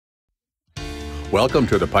Welcome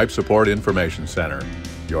to the Pipe Support Information Center,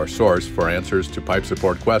 your source for answers to pipe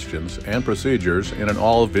support questions and procedures in an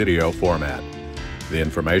all-video format. The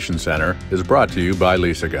Information Center is brought to you by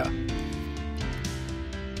Lisaga.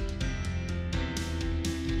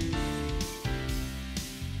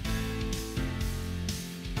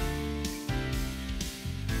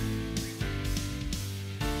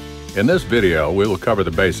 In this video, we will cover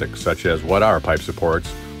the basics such as what are pipe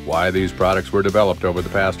supports, why these products were developed over the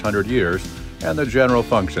past 100 years, and the general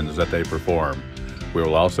functions that they perform. We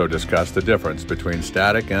will also discuss the difference between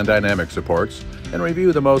static and dynamic supports and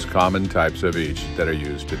review the most common types of each that are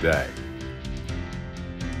used today.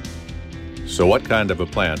 So what kind of a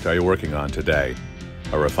plant are you working on today?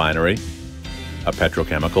 A refinery? A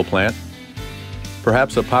petrochemical plant?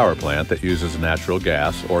 Perhaps a power plant that uses natural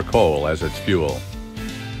gas or coal as its fuel.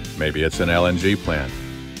 Maybe it's an LNG plant,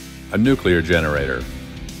 a nuclear generator,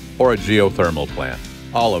 or a geothermal plant.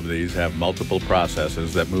 All of these have multiple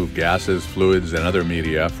processes that move gases, fluids, and other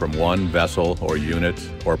media from one vessel or unit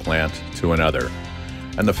or plant to another.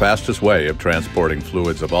 And the fastest way of transporting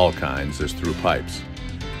fluids of all kinds is through pipes.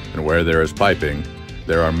 And where there is piping,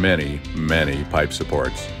 there are many, many pipe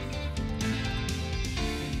supports.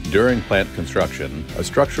 During plant construction, a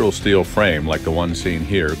structural steel frame like the one seen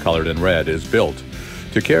here colored in red is built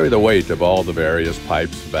to carry the weight of all the various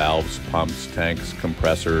pipes, valves, pumps, tanks,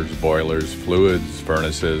 compressors, boilers, fluids,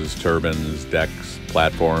 furnaces, turbines, decks,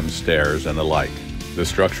 platforms, stairs, and the like. The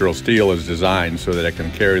structural steel is designed so that it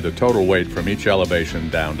can carry the total weight from each elevation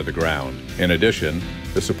down to the ground. In addition,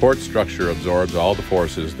 the support structure absorbs all the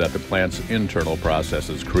forces that the plant's internal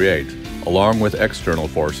processes create, along with external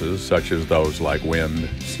forces such as those like wind,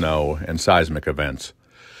 snow, and seismic events.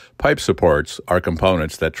 Pipe supports are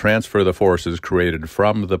components that transfer the forces created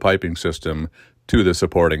from the piping system to the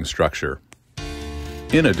supporting structure.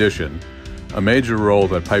 In addition, a major role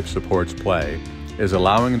that pipe supports play is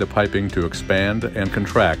allowing the piping to expand and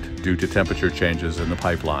contract due to temperature changes in the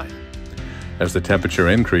pipeline. As the temperature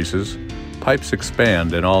increases, pipes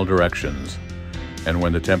expand in all directions, and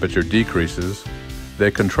when the temperature decreases,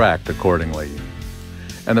 they contract accordingly.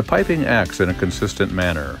 And the piping acts in a consistent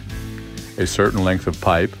manner. A certain length of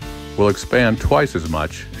pipe will expand twice as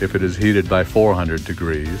much if it is heated by 400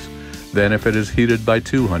 degrees than if it is heated by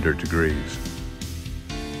 200 degrees.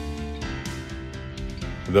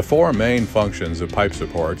 The four main functions of pipe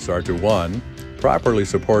supports are to 1. Properly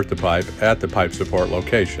support the pipe at the pipe support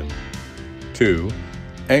location. 2.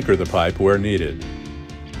 Anchor the pipe where needed.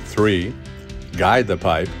 3. Guide the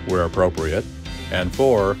pipe where appropriate. And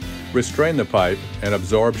 4. Restrain the pipe and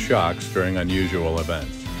absorb shocks during unusual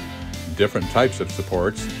events. Different types of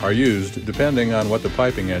supports are used depending on what the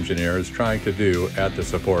piping engineer is trying to do at the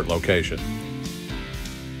support location.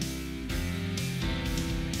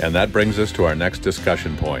 And that brings us to our next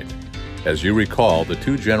discussion point. As you recall, the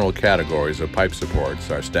two general categories of pipe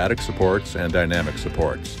supports are static supports and dynamic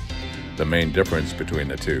supports. The main difference between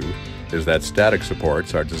the two is that static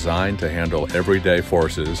supports are designed to handle everyday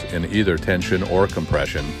forces in either tension or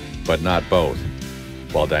compression, but not both,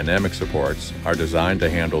 while dynamic supports are designed to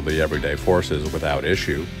handle the everyday forces without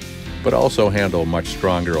issue, but also handle much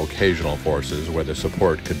stronger occasional forces where the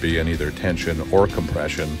support could be in either tension or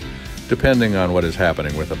compression, depending on what is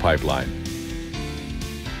happening with the pipeline.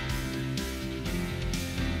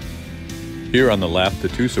 Here on the left, the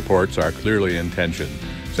two supports are clearly in tension,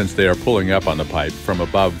 since they are pulling up on the pipe from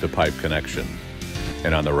above the pipe connection.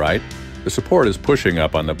 And on the right, the support is pushing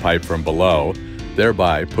up on the pipe from below,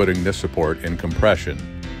 thereby putting this support in compression.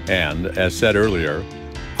 And, as said earlier,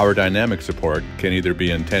 our dynamic support can either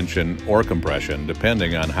be in tension or compression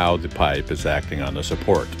depending on how the pipe is acting on the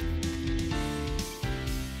support.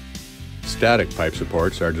 Static pipe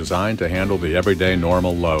supports are designed to handle the everyday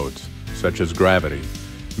normal loads, such as gravity,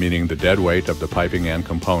 meaning the dead weight of the piping and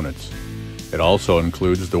components. It also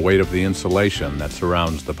includes the weight of the insulation that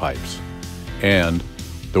surrounds the pipes, and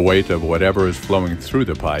the weight of whatever is flowing through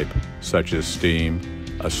the pipe, such as steam,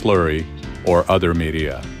 a slurry, or other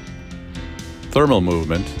media. Thermal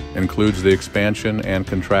movement includes the expansion and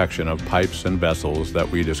contraction of pipes and vessels that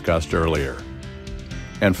we discussed earlier.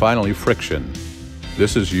 And finally, friction.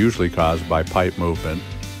 This is usually caused by pipe movement,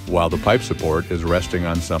 while the pipe support is resting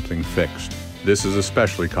on something fixed. This is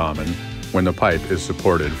especially common when the pipe is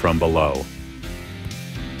supported from below.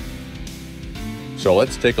 So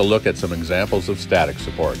let's take a look at some examples of static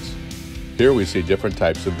supports. Here we see different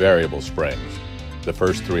types of variable springs. The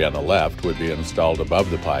first three on the left would be installed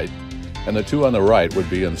above the pipe, and the two on the right would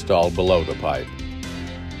be installed below the pipe.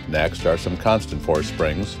 Next are some constant force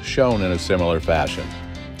springs shown in a similar fashion.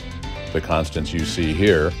 The constants you see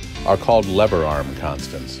here are called lever arm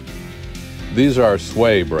constants. These are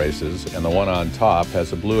sway braces, and the one on top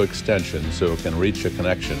has a blue extension so it can reach a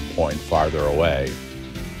connection point farther away.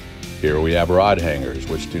 Here we have rod hangers,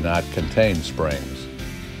 which do not contain springs.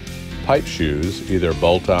 Pipe shoes either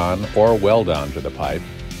bolt on or weld onto the pipe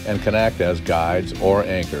and can act as guides or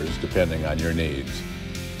anchors depending on your needs.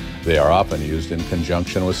 They are often used in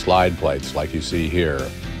conjunction with slide plates like you see here.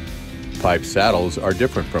 Pipe saddles are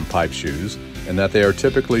different from pipe shoes in that they are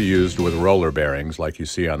typically used with roller bearings like you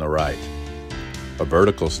see on the right. A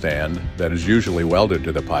vertical stand that is usually welded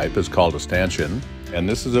to the pipe is called a stanchion, and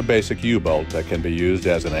this is a basic U-bolt that can be used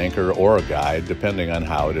as an anchor or a guide depending on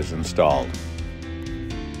how it is installed.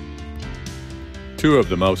 Two of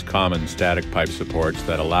the most common static pipe supports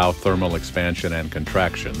that allow thermal expansion and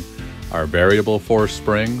contraction are variable force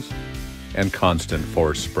springs and constant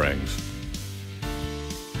force springs.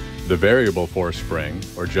 The variable force spring,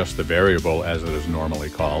 or just the variable as it is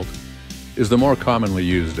normally called, is the more commonly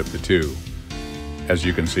used of the two. As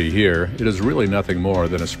you can see here, it is really nothing more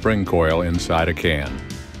than a spring coil inside a can.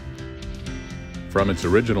 From its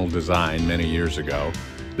original design many years ago,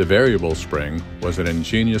 the variable spring was an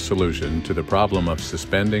ingenious solution to the problem of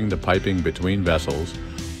suspending the piping between vessels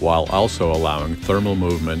while also allowing thermal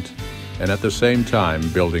movement and at the same time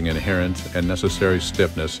building inherent and necessary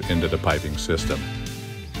stiffness into the piping system.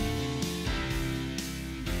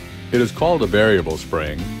 It is called a variable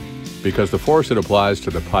spring because the force it applies to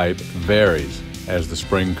the pipe varies as the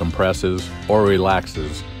spring compresses or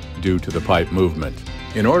relaxes due to the pipe movement.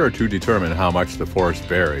 In order to determine how much the force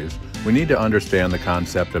varies, we need to understand the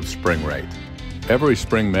concept of spring rate. Every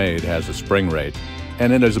spring made has a spring rate,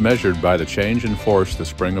 and it is measured by the change in force the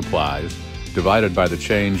spring applies, divided by the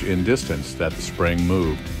change in distance that the spring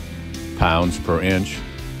moved. Pounds per inch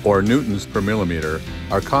or newtons per millimeter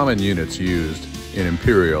are common units used in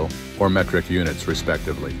imperial or metric units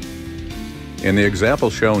respectively. In the example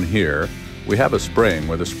shown here, we have a spring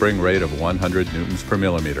with a spring rate of 100 newtons per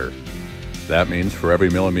millimeter. That means for every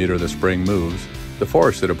millimeter the spring moves, the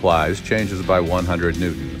force it applies changes by 100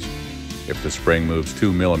 newtons. If the spring moves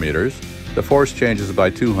 2 millimeters, the force changes by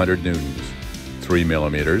 200 newtons. 3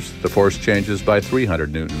 millimeters, the force changes by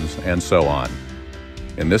 300 newtons, and so on.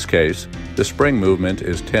 In this case, the spring movement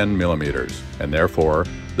is 10 millimeters, and therefore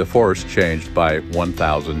the force changed by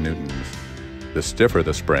 1,000 newtons. The stiffer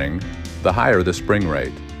the spring, the higher the spring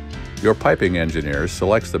rate. Your piping engineer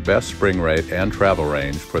selects the best spring rate and travel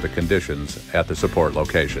range for the conditions at the support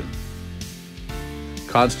location.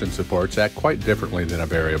 Constant supports act quite differently than a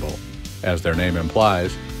variable. As their name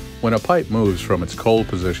implies, when a pipe moves from its cold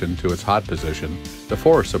position to its hot position, the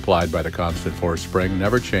force applied by the constant force spring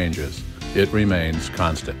never changes. It remains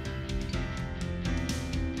constant.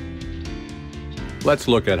 Let's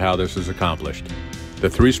look at how this is accomplished. The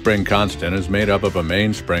three-spring constant is made up of a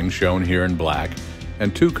main spring shown here in black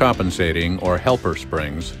and two compensating or helper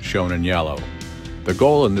springs shown in yellow. The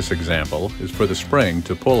goal in this example is for the spring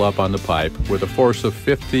to pull up on the pipe with a force of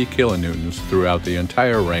 50 kilonewtons throughout the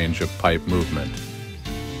entire range of pipe movement.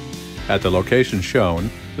 At the location shown,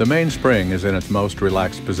 the main spring is in its most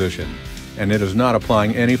relaxed position, and it is not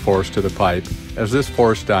applying any force to the pipe as this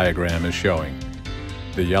force diagram is showing.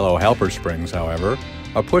 The yellow helper springs, however,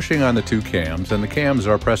 are pushing on the two cams and the cams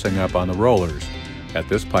are pressing up on the rollers. At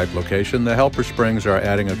this pipe location, the helper springs are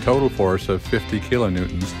adding a total force of 50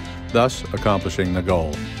 kilonewtons, thus accomplishing the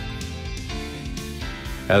goal.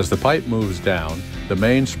 As the pipe moves down, the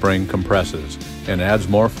main spring compresses and adds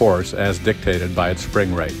more force as dictated by its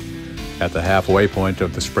spring rate. At the halfway point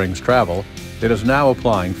of the spring's travel, it is now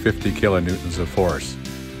applying 50 kilonewtons of force.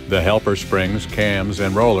 The helper springs, cams,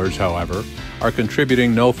 and rollers, however, are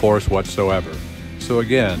contributing no force whatsoever. So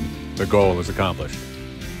again, the goal is accomplished.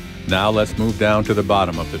 Now let's move down to the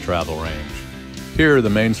bottom of the travel range. Here, the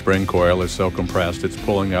main spring coil is so compressed it's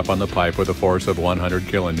pulling up on the pipe with a force of 100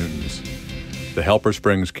 kilonewtons. The helper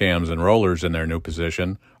springs, cams, and rollers in their new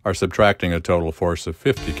position are subtracting a total force of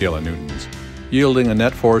 50 kilonewtons, yielding a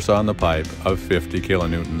net force on the pipe of 50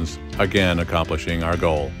 kilonewtons, again accomplishing our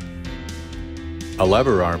goal. A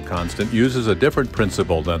lever arm constant uses a different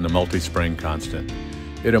principle than the multi-spring constant.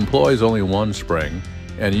 It employs only one spring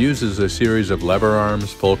and uses a series of lever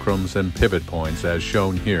arms, fulcrums, and pivot points as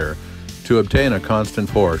shown here to obtain a constant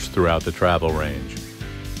force throughout the travel range.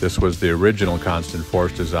 This was the original constant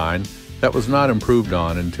force design that was not improved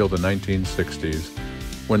on until the 1960s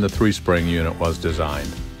when the three-spring unit was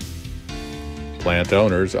designed. Plant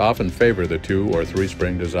owners often favor the two- or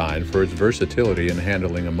three-spring design for its versatility in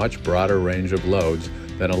handling a much broader range of loads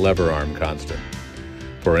than a lever arm constant.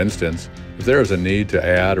 For instance, if there is a need to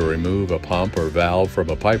add or remove a pump or valve from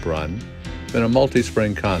a pipe run, then a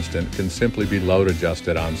multi-spring constant can simply be load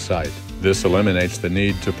adjusted on site. This eliminates the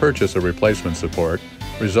need to purchase a replacement support,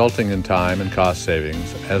 resulting in time and cost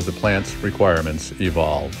savings as the plant's requirements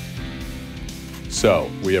evolve.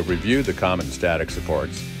 So, we have reviewed the common static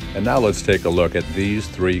supports, and now let's take a look at these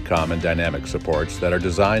 3 common dynamic supports that are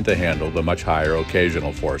designed to handle the much higher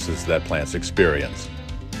occasional forces that plants experience.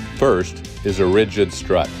 First is a rigid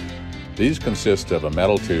strut. These consist of a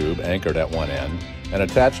metal tube anchored at one end and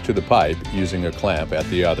attached to the pipe using a clamp at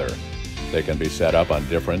the other. They can be set up on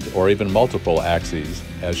different or even multiple axes,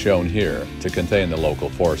 as shown here, to contain the local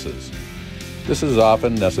forces. This is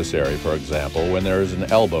often necessary, for example, when there is an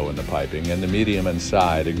elbow in the piping and the medium and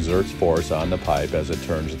side exerts force on the pipe as it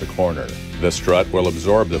turns the corner. The strut will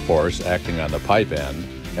absorb the force acting on the pipe end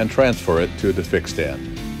and transfer it to the fixed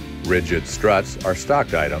end. Rigid struts are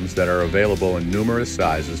stock items that are available in numerous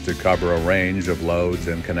sizes to cover a range of loads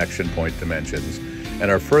and connection point dimensions and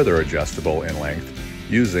are further adjustable in length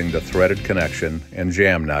using the threaded connection and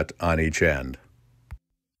jam nut on each end.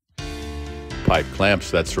 Pipe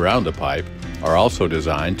clamps that surround the pipe are also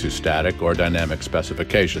designed to static or dynamic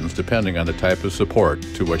specifications depending on the type of support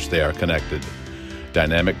to which they are connected.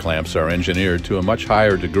 Dynamic clamps are engineered to a much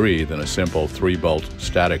higher degree than a simple 3-bolt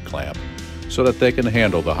static clamp, so that they can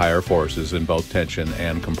handle the higher forces in both tension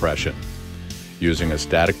and compression. Using a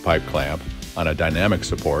static pipe clamp on a dynamic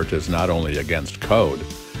support is not only against code,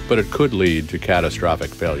 but it could lead to catastrophic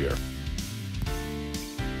failure.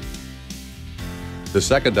 The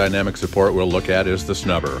second dynamic support we'll look at is the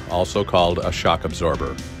snubber, also called a shock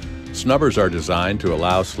absorber. Snubbers are designed to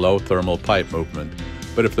allow slow thermal pipe movement,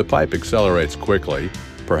 but if the pipe accelerates quickly,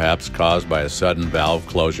 perhaps caused by a sudden valve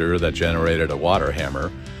closure that generated a water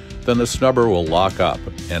hammer, then the snubber will lock up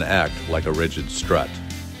and act like a rigid strut.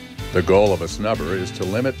 The goal of a snubber is to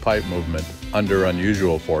limit pipe movement under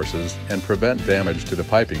unusual forces and prevent damage to the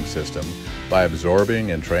piping system by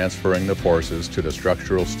absorbing and transferring the forces to the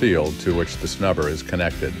structural steel to which the snubber is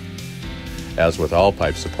connected. As with all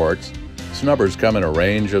pipe supports, snubbers come in a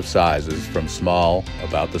range of sizes from small,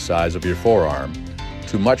 about the size of your forearm,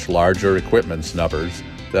 to much larger equipment snubbers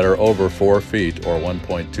that are over 4 feet or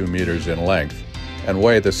 1.2 meters in length and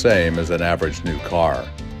weigh the same as an average new car.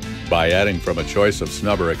 By adding from a choice of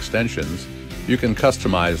snubber extensions, you can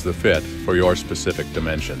customize the fit for your specific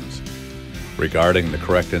dimensions. Regarding the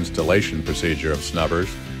correct installation procedure of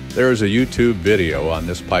snubbers, there is a YouTube video on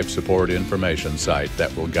this pipe support information site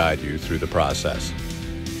that will guide you through the process.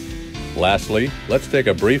 Lastly, let's take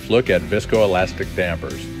a brief look at viscoelastic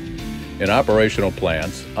dampers. In operational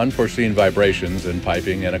plants, unforeseen vibrations in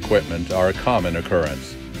piping and equipment are a common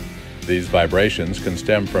occurrence. These vibrations can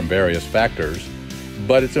stem from various factors,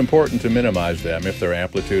 but it's important to minimize them if their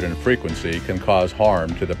amplitude and frequency can cause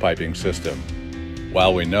harm to the piping system.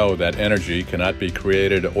 While we know that energy cannot be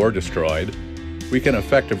created or destroyed, we can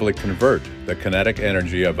effectively convert the kinetic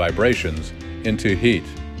energy of vibrations into heat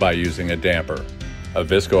by using a damper. A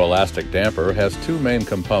viscoelastic damper has 2 main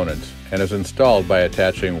components and is installed by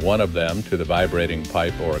attaching one of them to the vibrating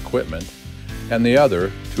pipe or equipment and the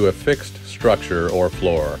other to a fixed structure or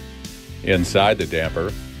floor. Inside the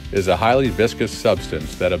damper is a highly viscous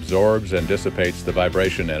substance that absorbs and dissipates the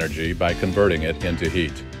vibration energy by converting it into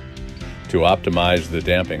heat. To optimize the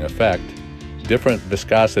damping effect, different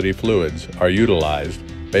viscosity fluids are utilized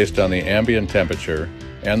based on the ambient temperature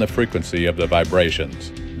and the frequency of the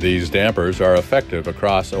vibrations. These dampers are effective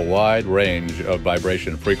across a wide range of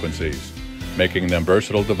vibration frequencies, making them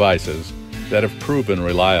versatile devices that have proven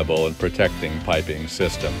reliable in protecting piping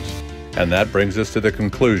systems. And that brings us to the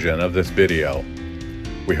conclusion of this video.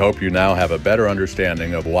 We hope you now have a better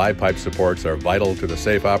understanding of why pipe supports are vital to the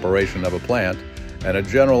safe operation of a plant and a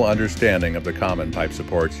general understanding of the common pipe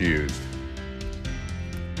supports used.